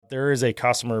there is a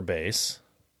customer base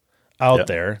out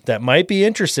there that might be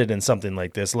interested in something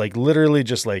like this, like literally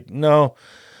just like, no,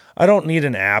 I don't need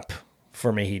an app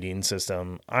for my heating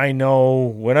system. I know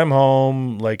when I'm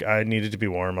home, like I need it to be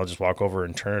warm, I'll just walk over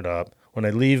and turn it up. When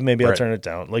I leave, maybe I'll turn it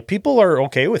down. Like people are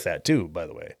okay with that too, by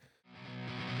the way.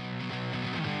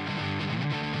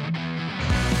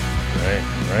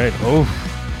 Right.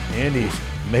 Oh, Andy,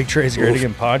 Make Trades Great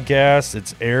Again podcast.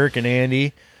 It's Eric and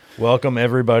Andy. Welcome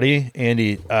everybody.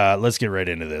 Andy, let's get right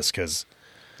into this because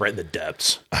right in the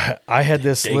depths. I had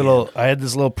this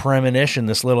little premonition,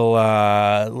 this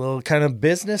little kind of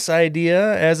business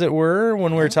idea, as it were,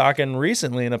 when we were talking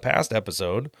recently in a past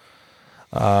episode.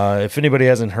 If anybody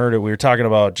hasn't heard it, we were talking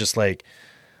about just like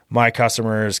my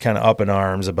customers kind of up in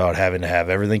arms about having to have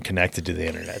everything connected to the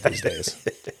internet these days,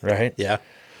 right? Yeah.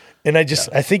 And I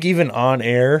think even on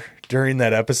air during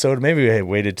that episode, maybe I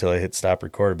waited till I hit stop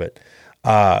record, but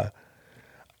I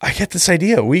get this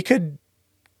idea. We could,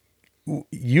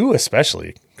 you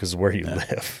especially, because where you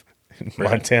live in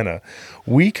Montana,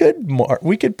 we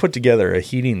could put together a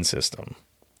heating system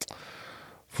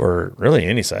for really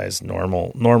any size,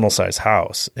 normal size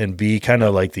house, and be kind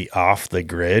of like the off the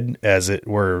grid, as it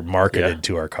were, marketed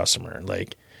to our customer.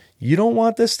 Like, you don't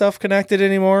want this stuff connected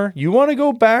anymore. You want to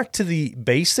go back to the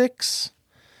basics.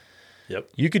 Yep.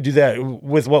 You could do that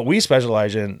with what we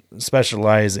specialize in with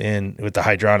the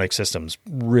hydronic systems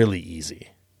really easy.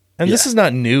 And this is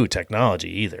not new technology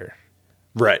either.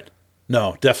 Right.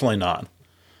 No, definitely not.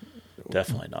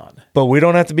 Definitely not. But we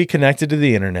don't have to be connected to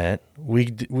the internet. We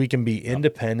can be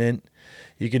independent.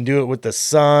 You can do it with the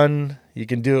sun. You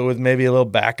can do it with maybe a little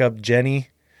backup Jenny.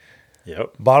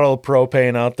 Yep. Bottle of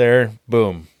propane out there.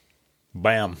 Boom.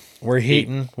 Bam. We're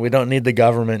heating. We don't need the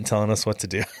government telling us what to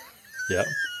do. Yep.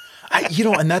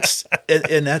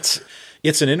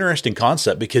 It's an interesting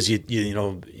concept because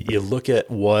you look at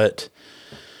what,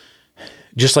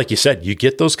 just like you said, you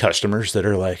get those customers that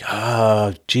are like,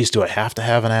 geez, do I have to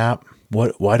have an app?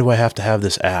 Why do I have to have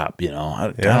this app? I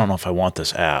don't know if I want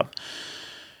this app.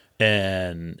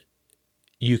 And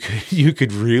you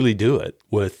could really do it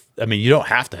with, you don't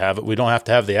have to have it. We don't have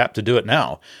to have the app to do it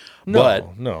now.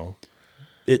 No.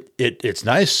 It's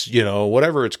nice,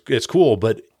 whatever. It's cool.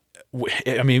 But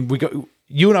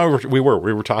you and I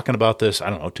were talking about this, I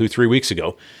don't know, 2-3 weeks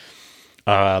ago.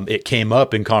 It came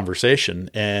up in conversation,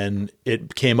 and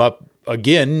it came up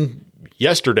again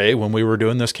yesterday when we were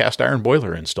doing this cast iron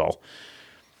boiler install.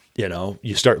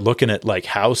 You start looking at like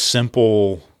how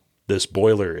simple this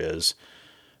boiler is.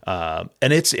 And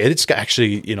it's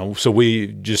actually, so we,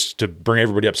 just to bring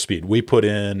everybody up to speed, we put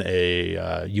in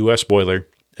a US boiler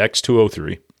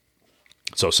X203.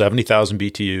 So 70,000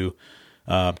 BTU,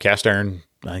 cast iron,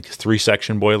 I think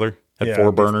 3-section boiler. Had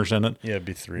 4 burners in it. Yeah, it'd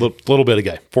be 3. Little bit of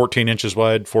guy. 14 inches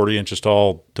wide, 40 inches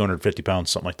tall, 250 pounds,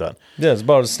 something like that. Yeah, it's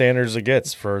about as standard as it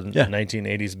gets for a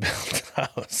 1980s built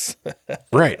house.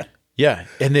 Right. Yeah.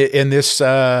 And this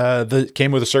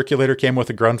came with a circulator, came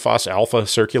with a Grundfos Alpha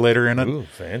circulator in it. Ooh,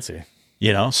 fancy.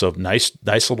 So nice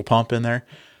little pump in there.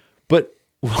 But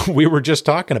we were just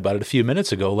talking about it a few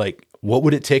minutes ago. Like, what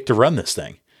would it take to run this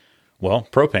thing? Well,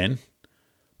 propane.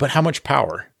 But how much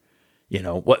power?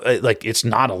 It's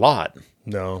not a lot.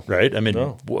 No. Right?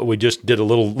 We just did a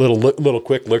little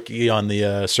quick looky on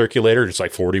the circulator. It's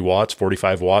like 40 watts,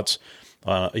 45 watts,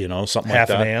 something like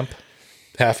that.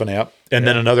 Half an amp. And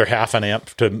then another half an amp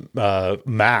to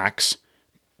max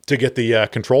to get the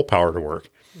control power to work.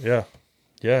 Yeah.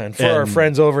 Yeah. And for our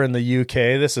friends over in the UK,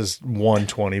 this is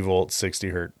 120 volt, 60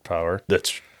 hertz power.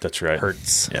 That's right.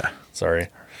 Hertz. Yeah. Sorry.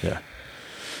 Yeah.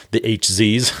 The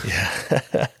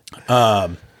HZs. Yeah.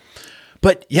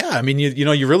 But yeah,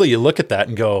 you look at that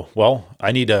and go, well,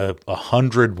 I need a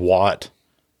 100 watt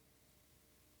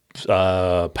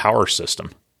power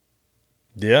system.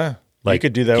 Yeah. Like, you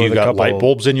could do that with you got light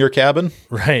bulbs in your cabin?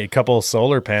 Right. A couple of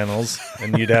solar panels,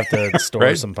 and you'd have to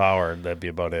store some power. That'd be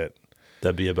about it.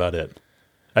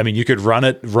 You could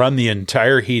run the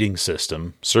entire heating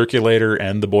system, circulator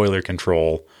and the boiler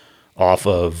control, off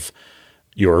of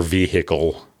your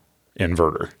vehicle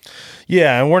inverter.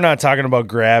 Yeah, and we're not talking about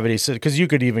gravity, because you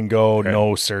could even go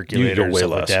no circulator and stuff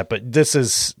like that. But this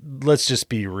is, let's just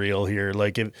be real here.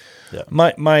 Like,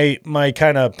 my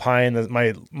kind of pie in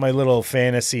my little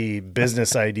fantasy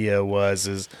business idea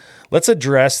is let's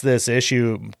address this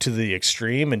issue to the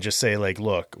extreme and just say, like,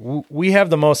 look, we have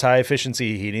the most high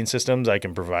efficiency heating systems I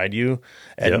can provide you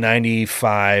at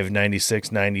 95, 96,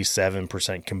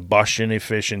 97% combustion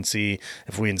efficiency.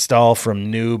 If we install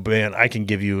from new, I can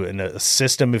give you a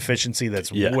system efficiency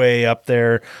efficiency that's way up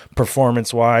there.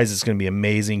 Performance wise, it's going to be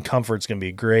amazing. Comfort's going to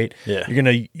be great. Yeah.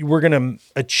 We're going to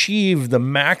achieve the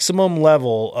maximum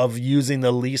level of using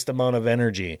the least amount of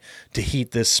energy to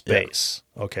heat this space.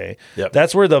 Yep. Okay. Yep.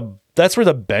 That's where the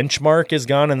benchmark is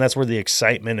gone, and that's where the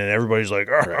excitement and everybody's like,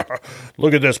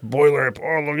 look at this boiler.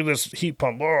 Oh, look at this heat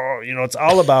pump. Oh, it's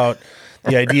all about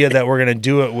the idea that we're going to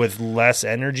do it with less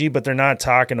energy, but they're not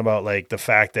talking about like the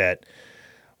fact that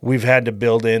we've had to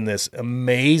build in this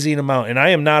amazing amount, and I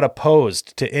am not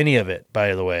opposed to any of it,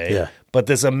 by the way, but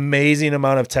this amazing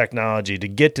amount of technology to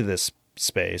get to this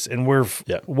space. And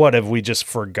what have we just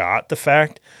forgot the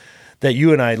fact that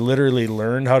you and I literally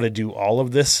learned how to do all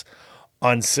of this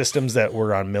on systems that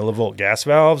were on millivolt gas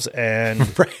valves and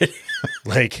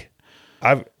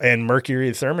and mercury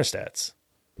thermostats.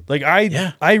 Like I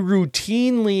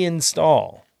routinely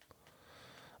install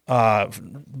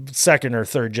second or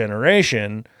third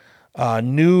generation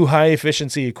new high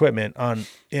efficiency equipment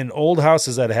in old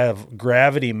houses that have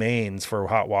gravity mains for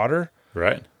hot water.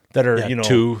 Right. That are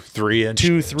 2-3 inch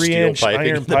 2-3 inch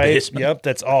iron pipe. Yep,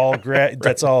 that's all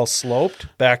that's all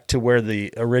sloped back to where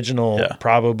the original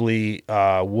probably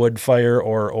wood fire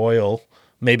or oil,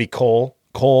 maybe coal,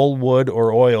 wood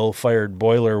or oil fired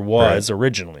boiler was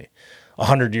originally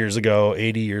 100 years ago,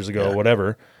 80 years ago,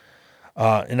 whatever.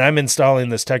 And I'm installing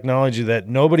this technology that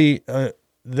nobody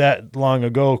that long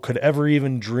ago could ever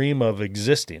even dream of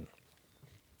existing.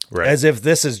 Right. As if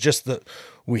this is just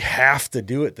we have to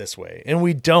do it this way. And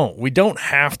we don't. We don't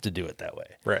have to do it that way.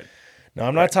 Right. Now,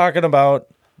 I'm not talking about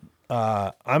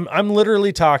I'm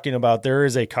literally talking about there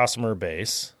is a customer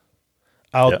base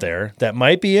out there that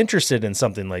might be interested in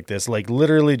something like this. Like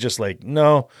literally just like,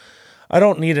 no, I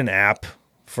don't need an app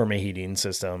for my heating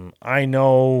system. I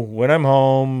know when I'm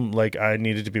home, like I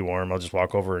need it to be warm, I'll just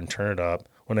walk over and turn it up.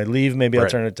 When I leave, maybe I'll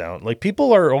turn it down. Like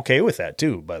people are okay with that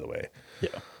too, by the way.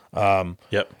 Yeah.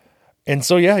 And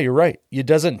so, you're right. It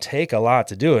doesn't take a lot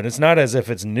to do it. It's not as if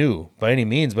it's new by any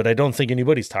means, but I don't think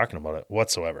anybody's talking about it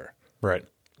whatsoever. Right.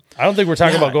 I don't think we're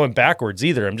talking about going backwards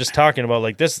either. I'm just talking about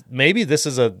like this. Maybe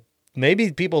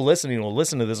people listening will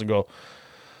listen to this and go,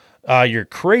 you're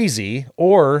crazy.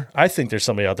 Or I think there's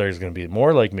somebody out there who's going to be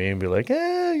more like me and be like,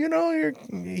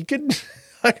 you could,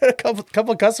 I got a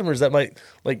couple of customers that might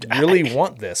like really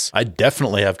want this. I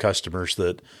definitely have customers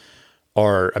that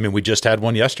we just had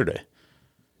one yesterday.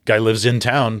 Guy lives in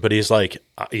town, but he's like,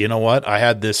 you know what? I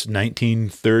had this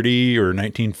 1930 or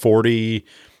 1940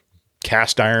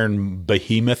 cast iron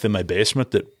behemoth in my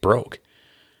basement that broke.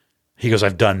 He goes,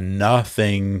 I've done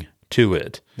nothing to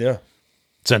it. Yeah.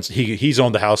 Since he's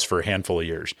owned the house for a handful of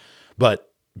years,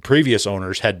 but previous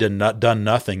owners had done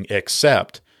nothing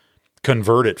except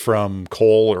convert it from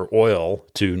coal or oil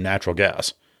to natural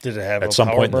gas. Did it have at some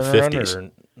point in the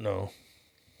 50s?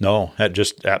 No, had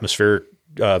just atmospheric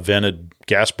vented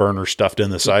gas burner stuffed in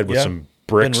the side with some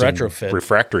bricks and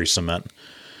refractory cement.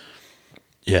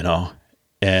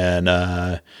 And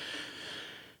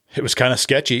it was kind of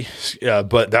sketchy,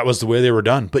 but that was the way they were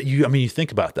done. But you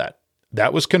think about that.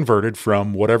 That was converted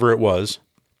from whatever it was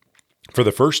for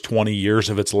the first 20 years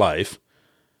of its life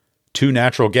to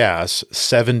natural gas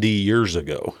 70 years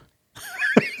ago.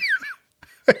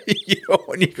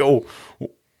 When you go,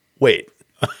 wait,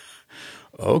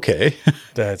 okay.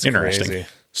 That's interesting. Crazy.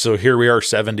 So here we are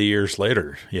 70 years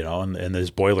later, and this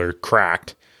boiler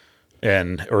cracked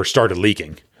or started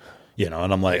leaking. And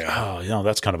I'm like,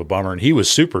 that's kind of a bummer. And he was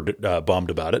super bummed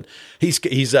about it. He's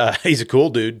a cool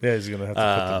dude. Yeah, he's gonna have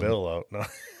to put the bill out. No.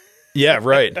 Yeah,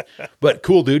 right. But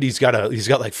cool dude. He's got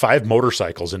like 5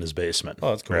 motorcycles in his basement. Oh,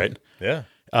 that's cool. Right? Yeah.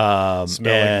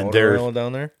 Smelling motor oil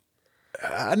down there?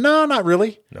 No, not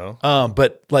really. No.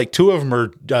 But like 2 of them are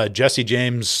Jesse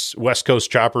James West Coast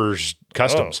Choppers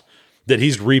customs that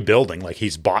he's rebuilding. Like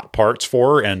he's bought parts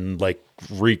for and like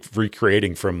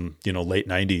recreating from late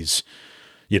 90s.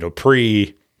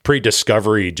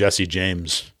 Pre-discovery Jesse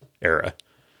James era,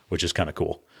 which is kind of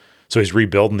cool. So he's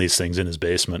rebuilding these things in his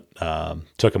basement,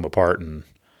 took them apart and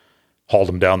hauled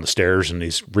them down the stairs, and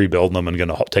he's rebuilding them and going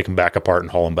to take them back apart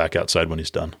and haul them back outside when he's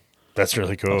done. That's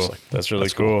really cool. That's really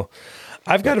cool.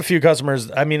 I've got a few customers.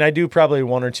 I mean, I do probably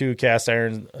 1 or 2 cast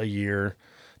irons a year.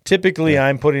 Typically,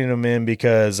 I'm putting them in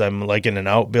because I'm like in an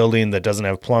outbuilding that doesn't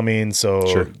have plumbing,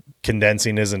 so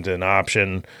condensing isn't an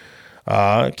option.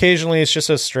 Occasionally it's just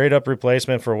a straight up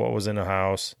replacement for what was in a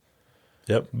house.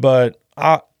 Yep. But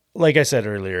like I said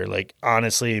earlier, like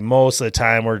honestly, most of the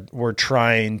time we're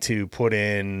trying to put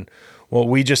in what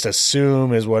we just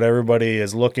assume is what everybody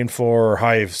is looking for,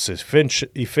 high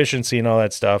efficiency and all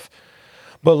that stuff.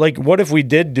 But like, what if we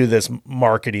did do this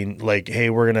marketing? Like, hey,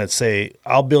 we're going to say,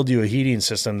 I'll build you a heating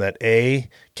system that A,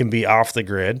 can be off the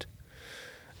grid,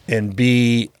 and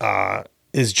B,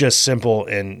 is just simple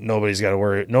and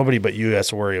nobody but you has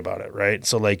to worry about it, right?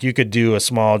 So like you could do a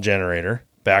small generator,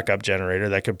 backup generator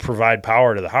that could provide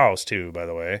power to the house too, by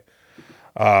the way.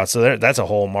 So that's a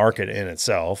whole market in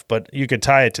itself, but you could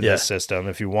tie it to this system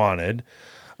if you wanted.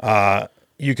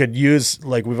 You could use,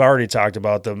 like we've already talked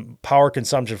about, the power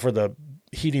consumption for the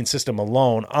heating system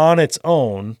alone on its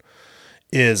own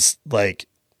is like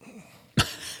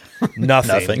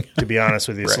nothing, to be honest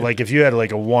with you. Right. So like if you had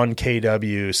like a 1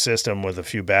 kW system with a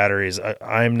few batteries,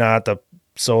 I'm not the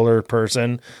solar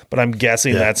person, but I'm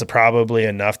guessing that's probably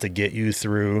enough to get you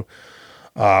through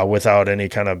without any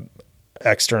kind of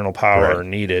external power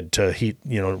needed to heat,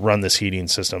 run this heating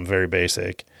system. Very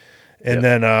basic. And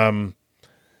then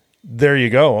there you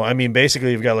go. I mean,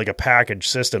 basically you've got like a package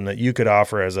system that you could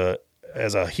offer as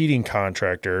a heating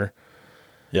contractor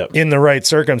in the right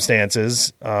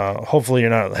circumstances. Hopefully you're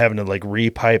not having to like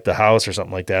repipe the house or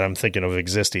something like that. I'm thinking of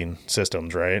existing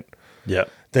systems, right? Yeah.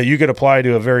 That you could apply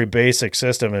to a very basic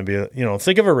system and be,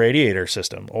 think of a radiator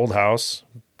system, old house,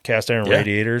 cast iron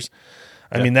radiators.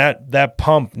 I mean, that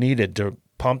pump needed to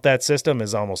pump that system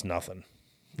is almost nothing.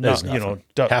 No,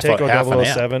 Takeo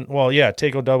 007. Well, yeah,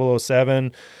 Takeo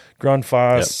 007,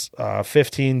 Grundfos,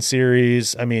 15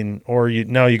 series. I mean, or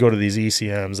now you go to these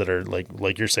ECMs that are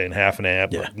like you're saying, half an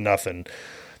amp, like nothing.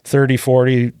 30,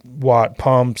 40 watt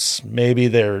pumps. Maybe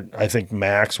they're, I think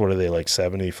max, what are they, like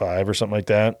 75 or something like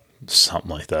that?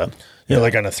 Something like that. Yeah,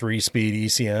 like on a 3-speed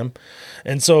ECM.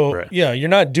 And so, you're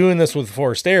not doing this with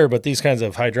forced air, but these kinds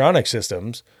of hydronic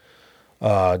systems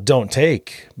don't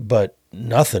take but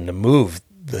nothing to move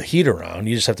the heat around.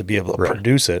 You just have to be able to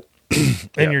produce it.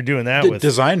 And you're doing that with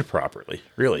designed properly,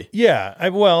 really. Yeah.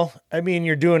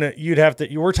 You're doing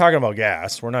it. We're talking about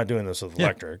gas. We're not doing this with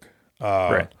electric.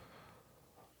 Right.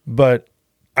 But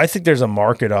I think there's a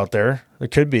market out there. There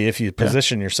could be, if you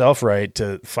position yourself right,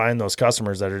 to find those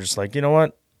customers that are just like, you know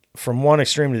what, from one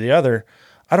extreme to the other,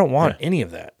 I don't want any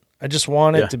of that. I just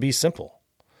want it to be simple.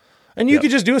 And you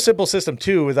could just do a simple system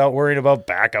too without worrying about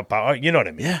backup power. You know what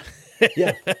I mean?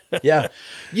 Yeah. Yeah.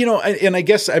 And I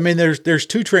guess, there's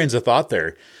two trains of thought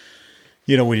there.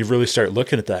 When you really start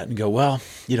looking at that and go, well,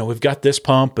 we've got this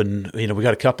pump and, we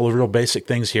got a couple of real basic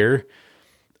things here.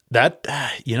 That,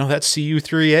 that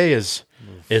CU3A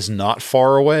is not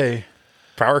far away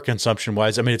power consumption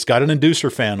wise. It's got an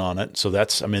inducer fan on it. So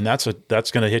that's going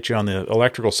to hit you on the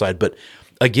electrical side. But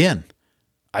again,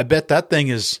 I bet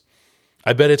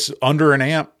it's under an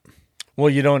amp. Well,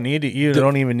 you don't need it. You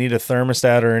don't even need a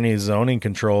thermostat or any zoning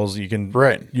controls. You can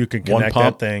connect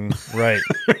that thing. Right.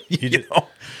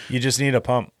 You just need a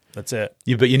pump. That's it.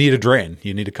 But you need a drain.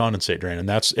 You need a condensate drain. And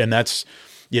that's,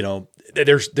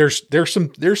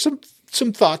 there's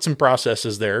some thoughts and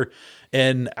processes there.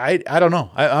 And I don't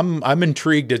know. I'm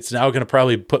intrigued. It's now going to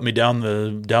probably put me down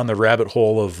the rabbit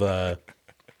hole of,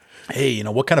 hey,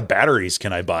 what kind of batteries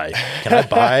can I buy?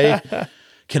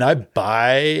 Can I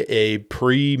buy a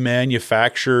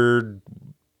pre-manufactured,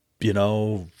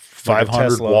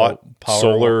 500 watt power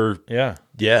solar? Yeah.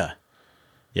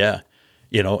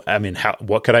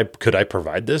 Could I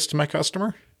provide this to my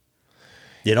customer?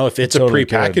 If it's a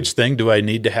prepackaged thing, do I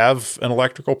need to have an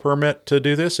electrical permit to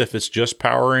do this? If it's just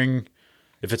powering,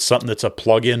 if it's something that's a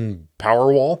plug-in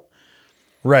power wall?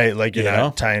 Right. Like you're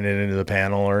not tying it into the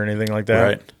panel or anything like that.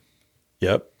 Right.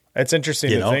 Yep. It's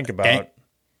interesting to think about.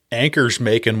 Anchor's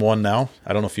making one now.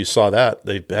 I don't know if you saw that.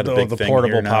 They had a big thing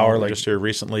portable here power, now, just here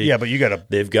recently. Yeah, but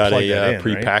they've got a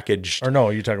prepackaged, right? Or no,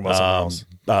 you're talking about something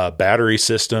else. Battery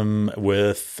system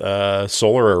with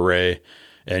solar array,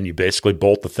 and you basically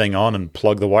bolt the thing on and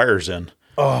plug the wires in.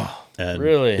 Oh, and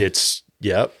really? It's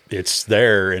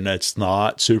there, and it's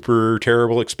not super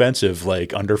terrible expensive,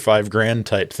 like under $5,000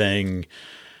 type thing.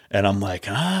 And I'm like,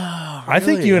 really? I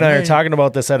think you and I are talking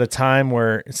about this at a time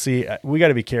where, we got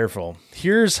to be careful.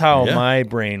 Here's how my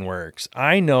brain works.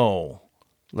 I know,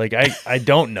 I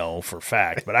don't know for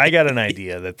fact, but I got an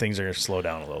idea that things are going to slow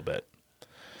down a little bit.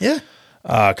 Yeah.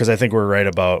 Because I think we're right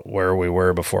about where we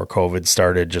were before COVID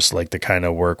started, just like the kind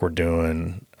of work we're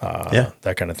doing,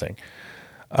 that kind of thing.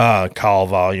 Call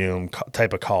volume,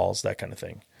 type of calls, that kind of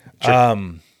thing.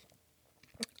 Sure.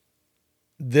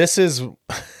 This is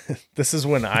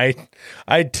when I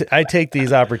take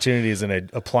these opportunities and I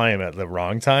apply them at the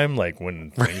wrong time, like when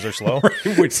things are slow.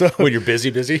 When you're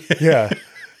busy. Yeah.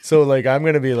 So I'm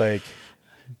going to be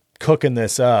cooking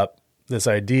this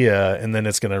idea, and then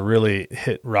it's going to really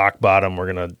hit rock bottom.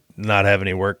 We're going to not have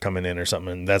any work coming in or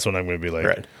something. And that's when I'm going to be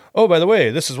like, oh, by the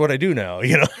way, this is what I do now,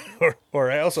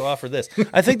 or I also offer this.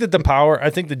 I think that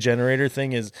the generator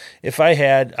thing is,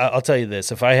 I'll tell you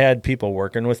this, if I had people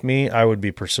working with me, I would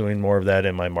be pursuing more of that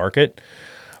in my market.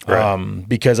 Right.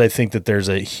 because I think that there's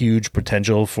a huge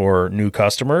potential for new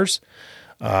customers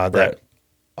that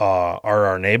are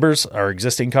our neighbors, our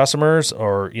existing customers,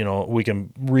 or, you know, we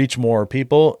can reach more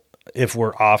people if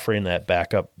we're offering that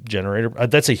backup generator.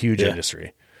 That's a huge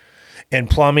industry. And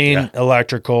plumbing,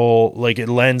 electrical, like it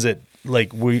lends it,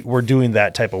 like we're doing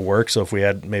that type of work. So if we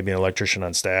had maybe an electrician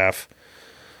on staff,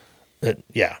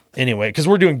 anyway, because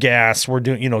we're doing gas, we're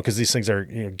doing, you know, because these things are,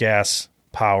 you know, gas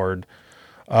powered.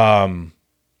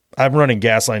 I'm running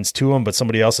gas lines to them, but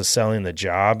somebody else is selling the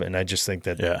job. And I just think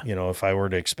that, you know, if I were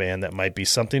to expand, that might be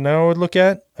something that I would look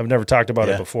at. I've never talked about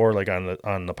it before, like on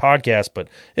the podcast, but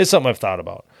it's something I've thought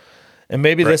about. And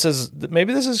maybe this is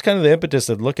kind of the impetus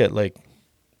to look at, like,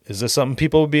 is this something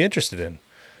people would be interested in?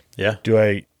 Yeah. Do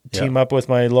I team up with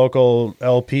my local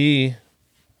LP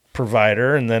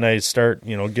provider, and then I start,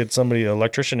 you know, get somebody, an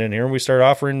electrician in here, and we start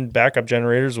offering backup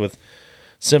generators with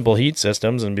simple heat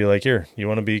systems and be like, here, you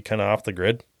want to be kind of off the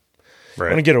grid? Right.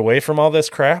 Want to get away from all this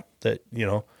crap that, you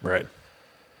know. Right.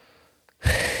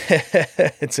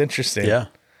 It's interesting. Yeah.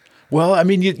 Well, I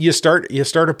mean, you start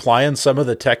applying some of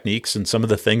the techniques and some of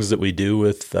the things that we do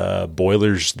with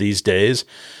boilers these days,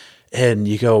 and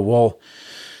you go, well,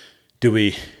 do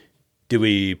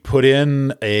we put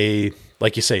in a,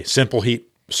 like you say, simple heat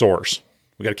source?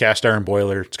 We got a cast iron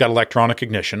boiler. It's got electronic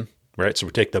ignition, right? So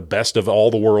we take the best of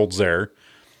all the worlds there.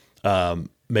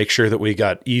 Make sure that we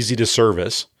got easy to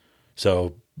service.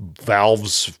 So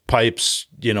valves, pipes,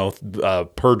 you know,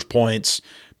 purge points,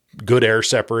 good air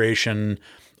separation,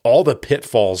 all the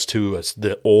pitfalls to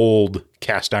the old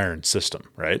cast iron system,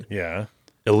 right? Yeah.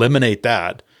 Eliminate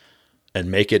that and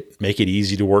make it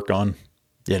easy to work on.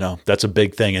 You know, that's a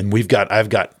big thing. And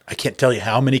I can't tell you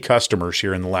how many customers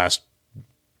here in the last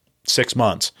 6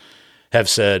 months have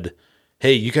said,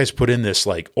 hey, you guys put in this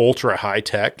like ultra high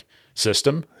tech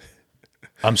system.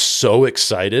 I'm so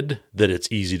excited that it's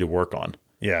easy to work on.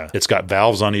 Yeah. It's got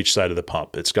valves on each side of the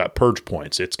pump. It's got purge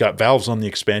points. It's got valves on the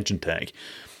expansion tank.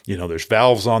 You know, there's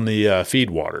valves on the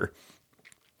feed water.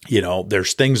 You know,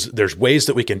 there's ways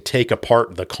that we can take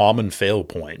apart the common fail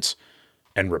points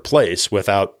and replace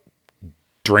without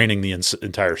draining the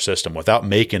entire system, without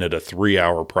making it a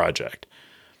 3-hour project.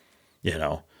 You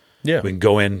know, we can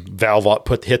go in, valve up,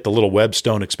 hit the little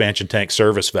Webstone expansion tank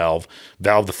service valve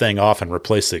the thing off, and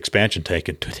replace the expansion tank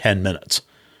in 10 minutes.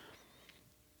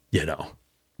 You know,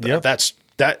 that's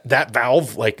that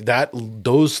valve, like that,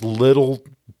 those little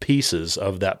pieces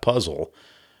of that puzzle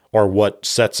are what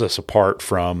sets us apart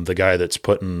from the guy that's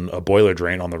putting a boiler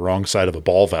drain on the wrong side of a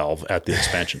ball valve at the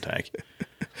expansion tank.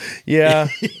 Yeah.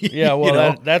 Yeah. Well, You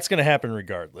know? that's going to happen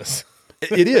regardless.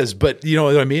 It is, but you know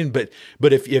what I mean? But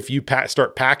if you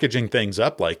start packaging things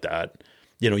up like that,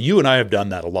 you know, you and I have done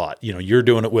that a lot. You know, you're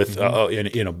doing it with,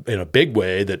 in a big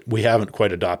way that we haven't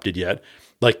quite adopted yet,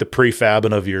 like the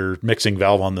prefabbing of your mixing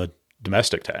valve on the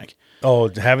domestic tank. Oh,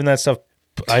 having that stuff,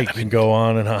 I can go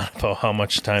on and on about how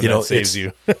much time that saves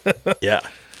you. Yeah.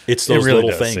 It's those it really little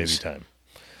does things. save you time.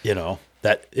 You know,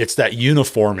 that it's that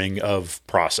uniforming of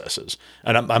processes.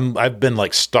 And I've been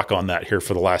like stuck on that here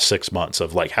for the last 6 months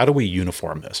of like, how do we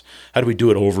uniform this? How do we do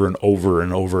it over and over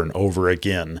and over and over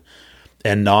again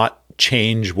and not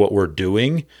change what we're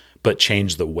doing, but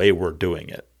change the way we're doing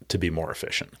it to be more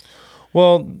efficient?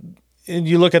 Well, and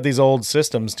you look at these old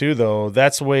systems too, though,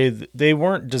 that's the way they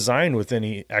weren't designed with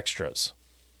any extras.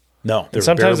 No. And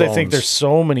sometimes I think there's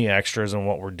so many extras in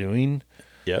what we're doing.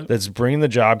 Yeah. That's bringing the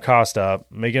job cost up,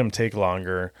 making them take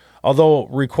longer, although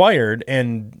required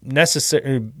and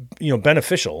necessary, you know,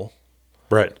 beneficial.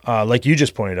 Right. Like you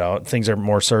just pointed out, things are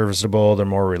more serviceable, they're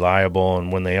more reliable,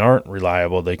 and when they aren't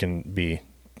reliable, they can be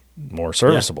more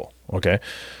serviceable. Yeah. Okay.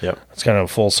 Yep. It's kind of a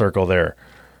full circle there.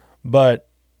 But,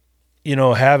 you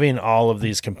know, having all of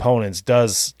these components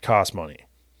does cost money.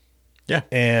 Yeah.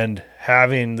 And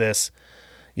having this,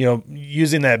 you know,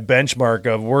 using that benchmark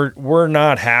of we're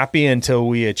not happy until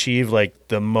we achieve like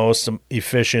the most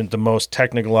efficient, the most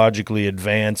technologically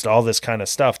advanced, all this kind of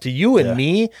stuff to you and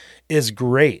me is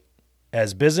great.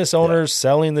 As business owners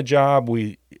selling the job,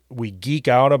 we geek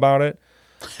out about it.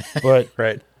 But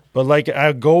right. But like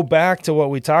I go back to what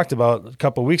we talked about a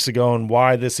couple of weeks ago and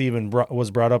why this even was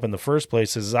brought up in the first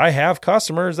place is I have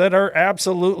customers that are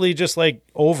absolutely just like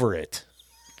over it.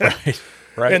 Right.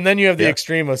 Right. And then you have the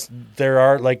extremists. There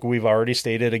are, like we've already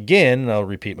stated again, I'll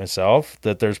repeat myself,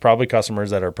 that there's probably customers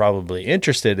that are probably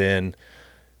interested in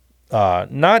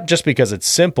not just because it's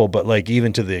simple, but like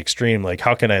even to the extreme, like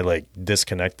how can I like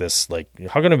disconnect this? Like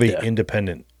how can I be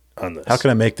independent on this? How can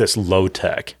I make this low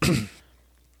tech?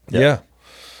 Yeah.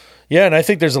 Yeah, and I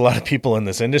think there's a lot of people in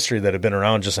this industry that have been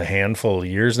around just a handful of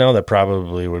years now that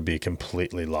probably would be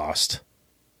completely lost.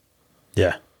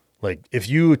 Yeah. Like if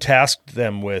you tasked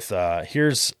them with, I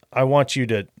want you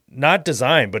to not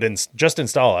design, but just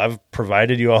install. I've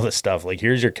provided you all this stuff. Like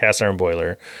here's your cast iron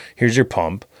boiler, here's your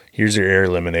pump, here's your air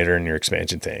eliminator and your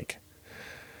expansion tank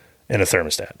and a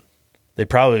thermostat. They'd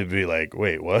probably be like,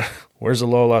 wait, what? Where's the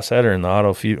low loss header and the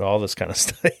auto fuel, all this kind of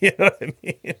stuff. You know what I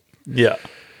mean? Yeah.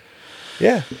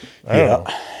 Yeah. I don't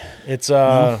know. It's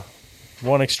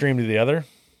one extreme to the other.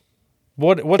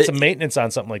 What's the maintenance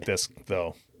on something like this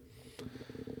though?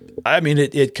 I mean,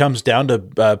 it comes down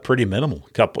to pretty minimal.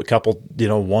 Couple,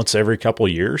 once every couple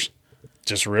of years.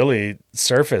 Just really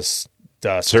surface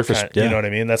dust. Yeah. You know what I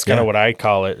mean? That's kind of what I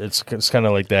call it. It's kind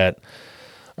of like that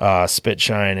spit,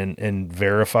 shine, and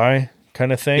verify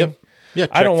kind of thing. Yep. Yeah.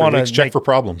 I don't want to check for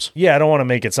problems. Yeah, I don't want to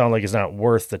make it sound like it's not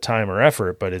worth the time or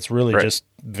effort, but it's really just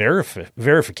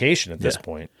verification at this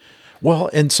point.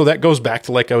 Well, and so that goes back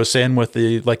to like I was saying with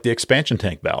the expansion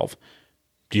tank valve.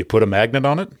 Do you put a magnet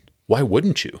on it? Why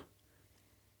wouldn't you?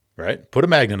 Right? Put a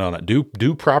magnet on it.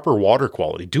 Do proper water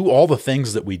quality. Do all the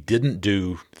things that we didn't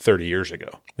do 30 years ago.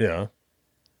 Yeah.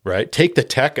 Right? Take the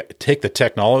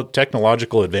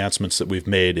technological advancements that we've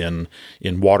made in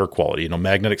water quality,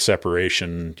 magnetic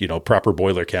separation, proper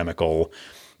boiler chemical,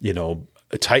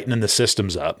 tightening the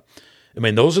systems up. I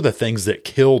mean, those are the things that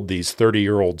killed these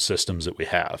 30-year-old systems that we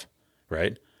have,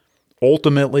 right?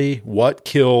 Ultimately, what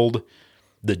killed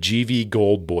the GV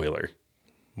Gold boiler?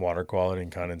 Water quality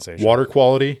and condensation. Water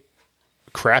quality,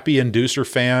 crappy inducer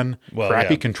fan,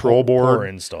 crappy control board. Poor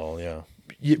install, yeah.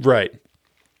 Right.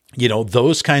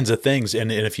 Those kinds of things.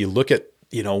 And if you look at,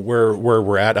 where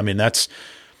we're at, I mean,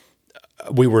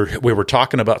 we were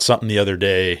talking about something the other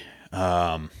day.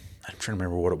 I'm trying to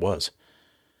remember what it was.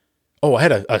 Oh, I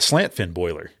had a slant fin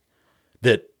boiler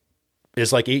that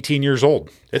is like 18 years old.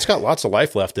 It's got lots of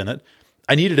life left in it.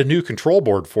 I needed a new control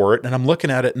board for it, and I'm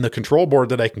looking at it, and the control board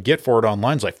that I can get for it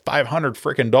online is like $500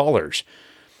 freaking dollars.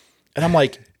 And I'm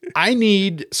like, I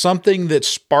need something that's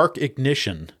spark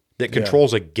ignition that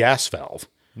controls a gas valve.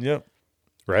 Yep.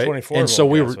 Right. 24 and so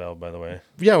gas valve, by the way.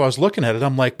 Yeah, I was looking at it.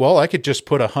 I'm like, well, I could just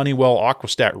put a Honeywell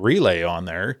Aquastat relay on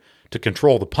there to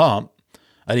control the pump.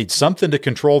 I need something to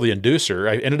control the inducer.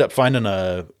 I ended up finding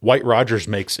a White Rogers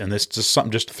makes, and this is just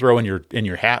something just to throw in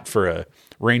your hat for a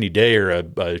rainy day or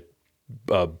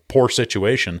a poor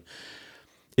situation.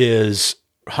 Is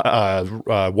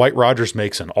White Rogers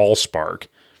makes an Allspark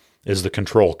is the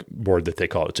control board that they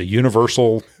call it. It's a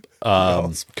universal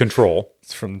control.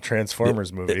 It's from the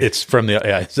Transformers movie. It's from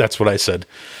that's what I said.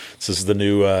 This is the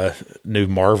new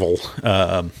Marvel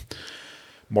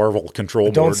control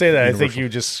board. Don't say that. Universal. I think you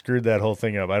just screwed that whole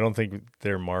thing up. I don't think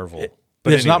they're Marvel.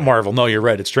 But it's not Marvel. No, you're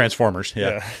right. It's Transformers.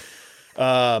 Yeah.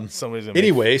 Somebody's gonna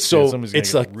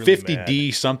it's like really 50D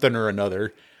mad. Something or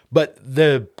another. But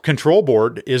the control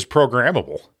board is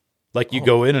programmable. Like you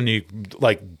go in and you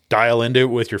like dial into it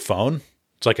with your phone.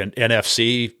 It's like an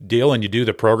NFC deal, and you do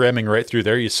the programming right through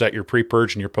there. You set your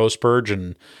pre-purge and your post-purge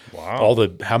and all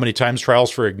the how many times trials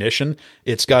for ignition.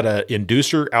 It's got an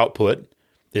inducer output.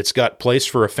 It's got place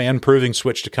for a fan proving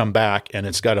switch to come back, and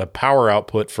it's got a power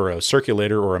output for a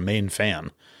circulator or a main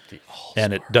fan.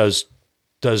 And it does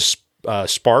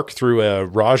spark through a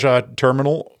Raja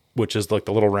terminal, which is like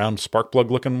the little round spark plug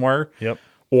looking wire. Yep.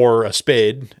 Or a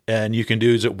spade, and you can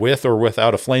do it with or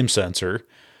without a flame sensor.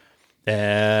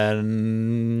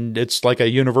 And it's like a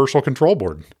universal control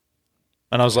board.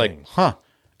 And I was like, huh.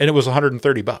 And it was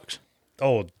 $130.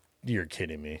 Oh, you're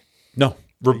kidding me. No.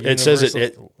 It says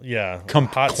it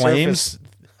claims.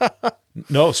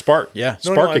 No, spark. Yeah.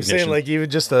 Spark ignition. I'm saying like even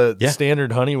just a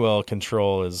standard Honeywell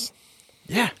control is.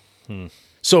 Yeah.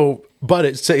 So, but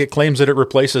it claims that it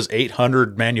replaces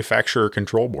 800 manufacturer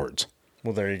control boards.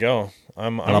 Well, there you go.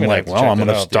 I'm like, well, I'm going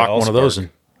to stock one of those and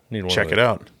check it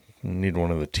out. Need one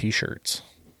of the T-shirts.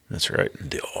 That's right.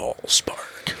 The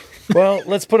Allspark. Well,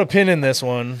 let's put a pin in this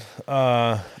one.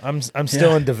 I'm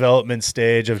still in development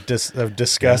stage of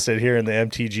discussed it here in the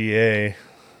MTGA.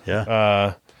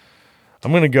 Yeah.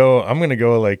 I'm gonna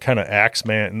go like kind of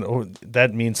Axeman. Oh,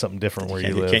 that means something different where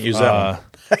you live. You can't use that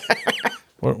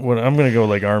one. I'm gonna go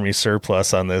like Army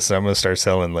surplus on this. I'm gonna start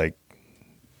selling like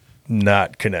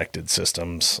not connected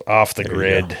systems off the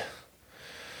grid.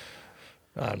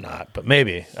 I'm not, but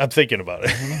maybe I'm thinking about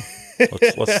it.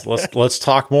 let's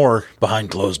talk more behind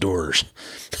closed doors.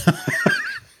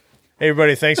 Hey,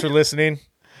 everybody, thanks for listening.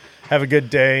 Have a good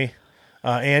day.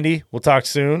 Andy, we'll talk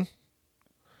soon.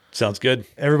 Sounds good.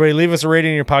 Everybody, leave us a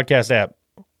rating in your podcast app.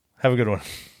 Have a good one.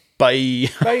 Bye.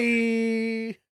 Bye.